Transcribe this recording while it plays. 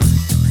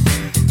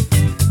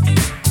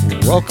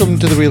Welcome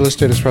to the Real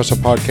Estate Espresso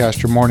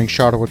Podcast, your morning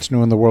shot of what's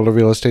new in the world of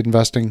real estate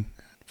investing.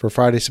 For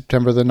Friday,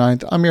 September the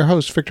 9th, I'm your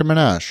host, Victor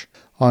Menashe.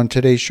 On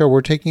today's show,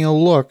 we're taking a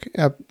look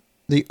at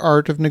the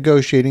art of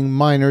negotiating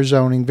minor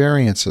zoning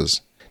variances.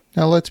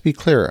 Now, let's be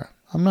clear.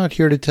 I'm not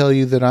here to tell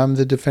you that I'm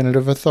the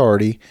definitive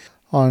authority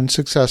on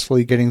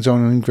successfully getting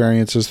zoning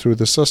variances through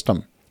the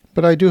system,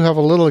 but I do have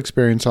a little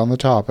experience on the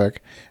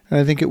topic, and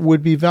I think it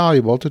would be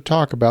valuable to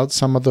talk about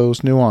some of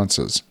those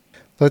nuances.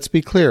 Let's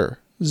be clear.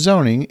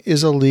 Zoning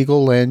is a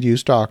legal land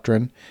use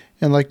doctrine,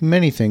 and like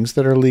many things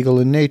that are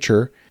legal in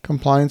nature,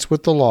 compliance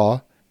with the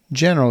law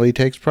generally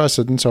takes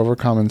precedence over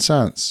common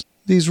sense.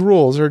 These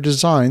rules are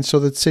designed so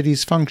that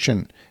cities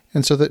function,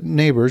 and so that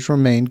neighbors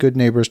remain good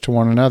neighbors to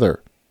one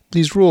another.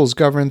 These rules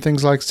govern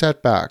things like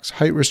setbacks,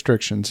 height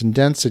restrictions, and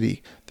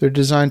density. They're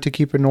designed to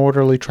keep an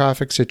orderly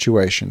traffic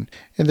situation,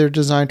 and they're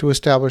designed to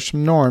establish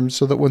some norms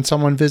so that when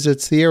someone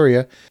visits the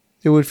area,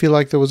 it would feel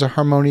like there was a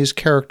harmonious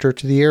character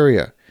to the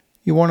area.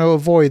 You want to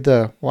avoid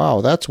the,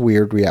 wow, that's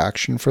weird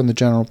reaction from the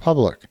general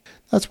public.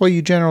 That's why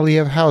you generally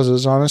have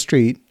houses on a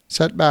street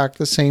set back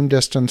the same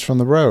distance from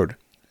the road.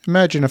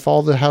 Imagine if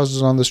all the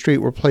houses on the street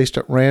were placed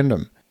at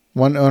random.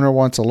 One owner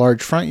wants a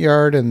large front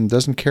yard and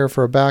doesn't care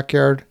for a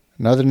backyard.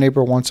 Another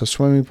neighbor wants a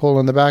swimming pool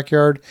in the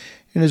backyard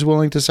and is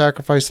willing to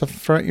sacrifice the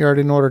front yard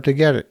in order to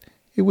get it.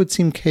 It would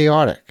seem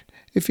chaotic.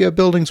 If you have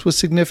buildings with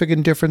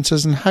significant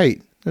differences in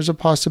height, there's a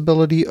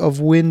possibility of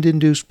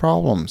wind-induced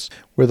problems,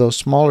 where those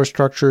smaller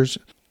structures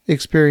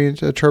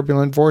experience a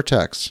turbulent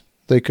vortex.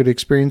 They could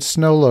experience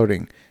snow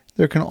loading.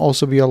 There can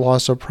also be a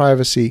loss of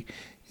privacy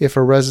if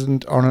a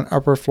resident on an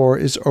upper floor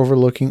is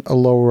overlooking a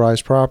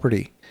low-rise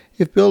property.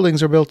 If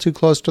buildings are built too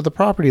close to the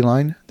property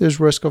line, there's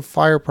risk of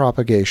fire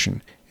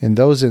propagation. In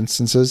those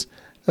instances,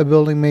 a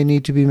building may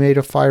need to be made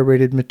of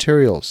fire-rated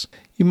materials.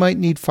 You might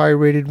need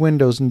fire-rated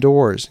windows and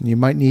doors, and you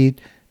might need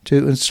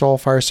to install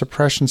fire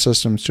suppression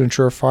systems to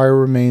ensure fire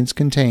remains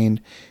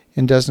contained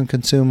and doesn't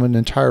consume an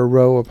entire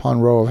row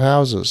upon row of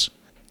houses.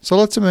 So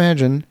let's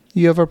imagine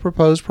you have a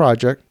proposed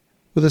project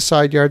with a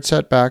side yard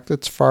setback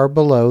that's far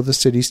below the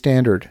city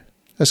standard,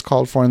 as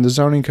called for in the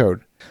zoning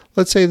code.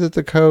 Let's say that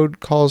the code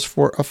calls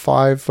for a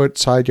 5-foot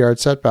side yard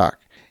setback,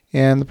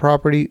 and the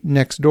property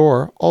next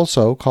door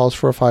also calls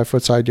for a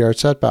 5-foot side yard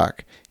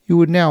setback. You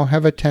would now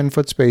have a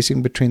 10-foot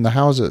spacing between the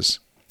houses.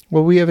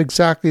 Well, we have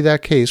exactly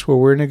that case where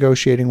we're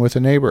negotiating with a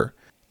neighbor.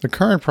 The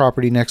current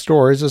property next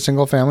door is a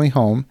single-family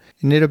home,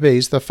 and it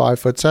obeys the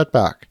 5-foot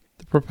setback.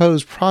 The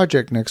proposed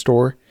project next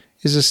door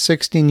is a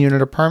 16-unit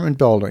apartment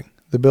building.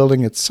 The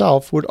building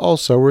itself would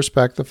also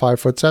respect the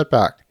 5-foot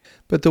setback,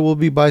 but there will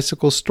be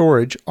bicycle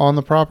storage on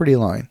the property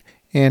line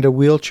and a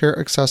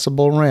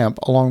wheelchair-accessible ramp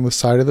along the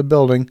side of the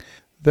building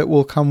that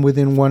will come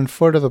within 1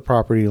 foot of the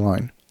property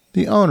line.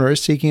 The owner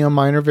is seeking a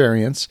minor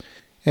variance,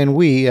 and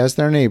we, as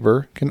their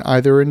neighbor, can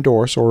either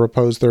endorse or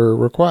oppose their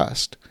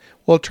request.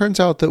 Well, it turns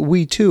out that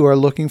we, too, are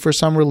looking for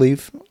some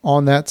relief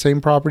on that same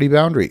property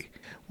boundary.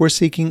 We're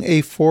seeking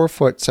a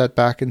 4-foot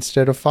setback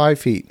instead of 5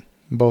 feet.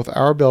 Both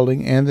our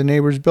building and the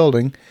neighbor's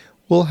building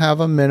will have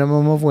a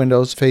minimum of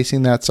windows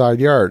facing that side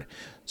yard,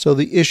 so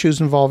the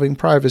issues involving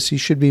privacy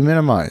should be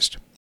minimized.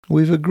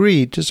 We've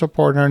agreed to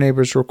support our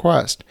neighbor's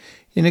request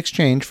in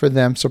exchange for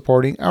them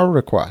supporting our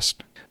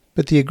request.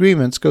 But the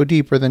agreements go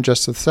deeper than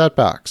just the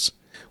setbacks.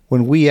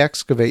 When we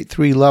excavate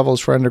 3 levels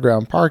for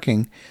underground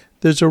parking,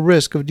 there's a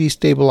risk of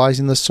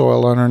destabilizing the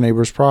soil on our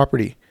neighbor's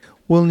property.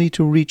 We'll need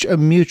to reach a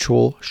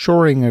mutual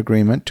shoring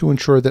agreement to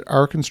ensure that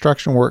our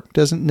construction work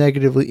doesn't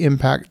negatively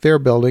impact their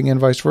building and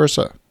vice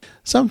versa.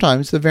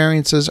 Sometimes the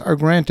variances are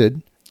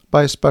granted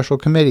by a special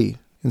committee.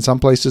 In some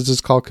places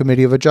it's called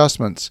Committee of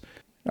Adjustments.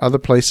 Other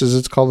places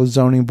it's called the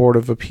Zoning Board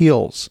of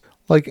Appeals.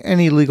 Like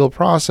any legal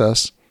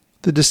process,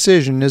 the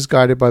decision is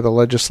guided by the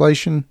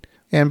legislation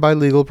and by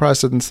legal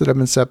precedents that have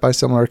been set by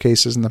similar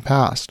cases in the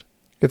past.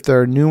 If there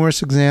are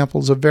numerous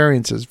examples of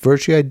variances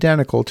virtually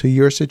identical to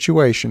your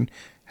situation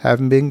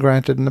having been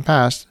granted in the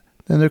past,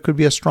 then there could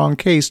be a strong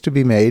case to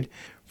be made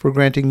for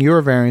granting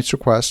your variance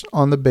request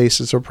on the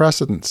basis of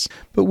precedents.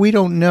 But we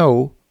don't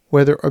know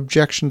whether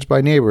objections by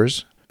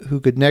neighbors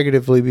who could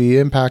negatively be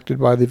impacted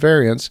by the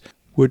variance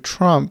would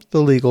trump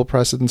the legal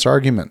precedence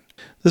argument.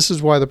 This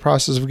is why the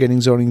process of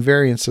getting zoning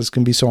variances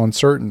can be so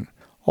uncertain.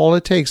 All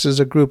it takes is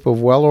a group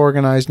of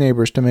well-organized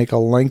neighbors to make a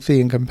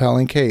lengthy and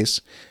compelling case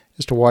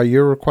as to why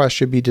your request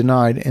should be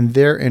denied and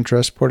their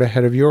interests put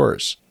ahead of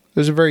yours.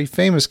 There's a very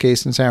famous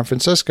case in San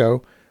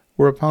Francisco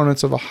where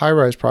opponents of a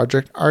high-rise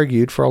project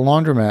argued for a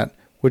laundromat,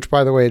 which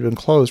by the way had been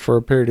closed for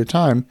a period of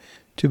time,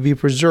 to be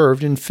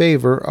preserved in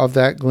favor of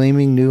that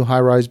gleaming new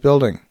high-rise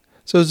building.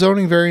 So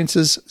zoning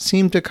variances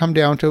seem to come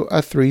down to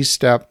a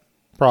 3-step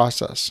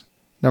process.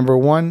 Number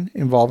 1,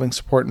 involving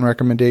support and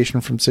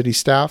recommendation from city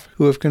staff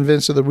who, if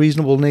convinced of the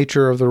reasonable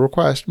nature of the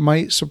request,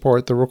 might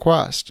support the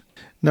request.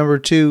 Number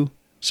 2,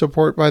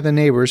 support by the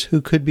neighbors who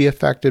could be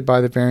affected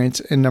by the variance.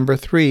 And number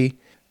 3,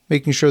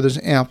 making sure there's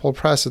ample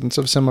precedence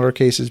of similar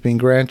cases being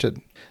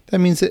granted. That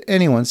means that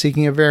anyone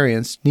seeking a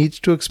variance needs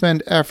to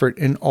expend effort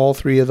in all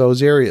 3 of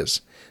those areas.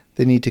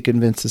 They need to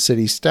convince the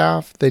city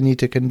staff. They need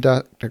to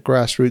conduct a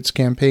grassroots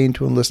campaign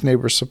to enlist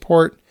neighbor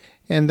support.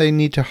 And they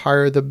need to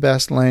hire the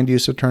best land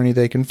use attorney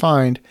they can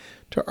find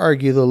to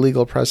argue the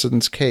legal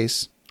precedence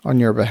case on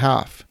your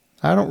behalf.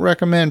 I don't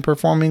recommend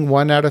performing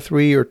 1 out of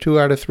 3 or 2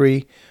 out of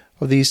 3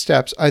 of these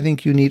steps. I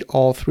think you need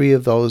all 3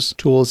 of those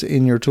tools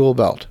in your tool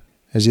belt.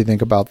 As you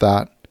think about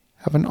that,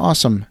 have an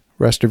awesome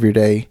rest of your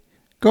day.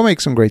 Go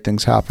make some great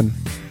things happen.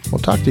 We'll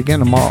talk to you again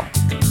tomorrow.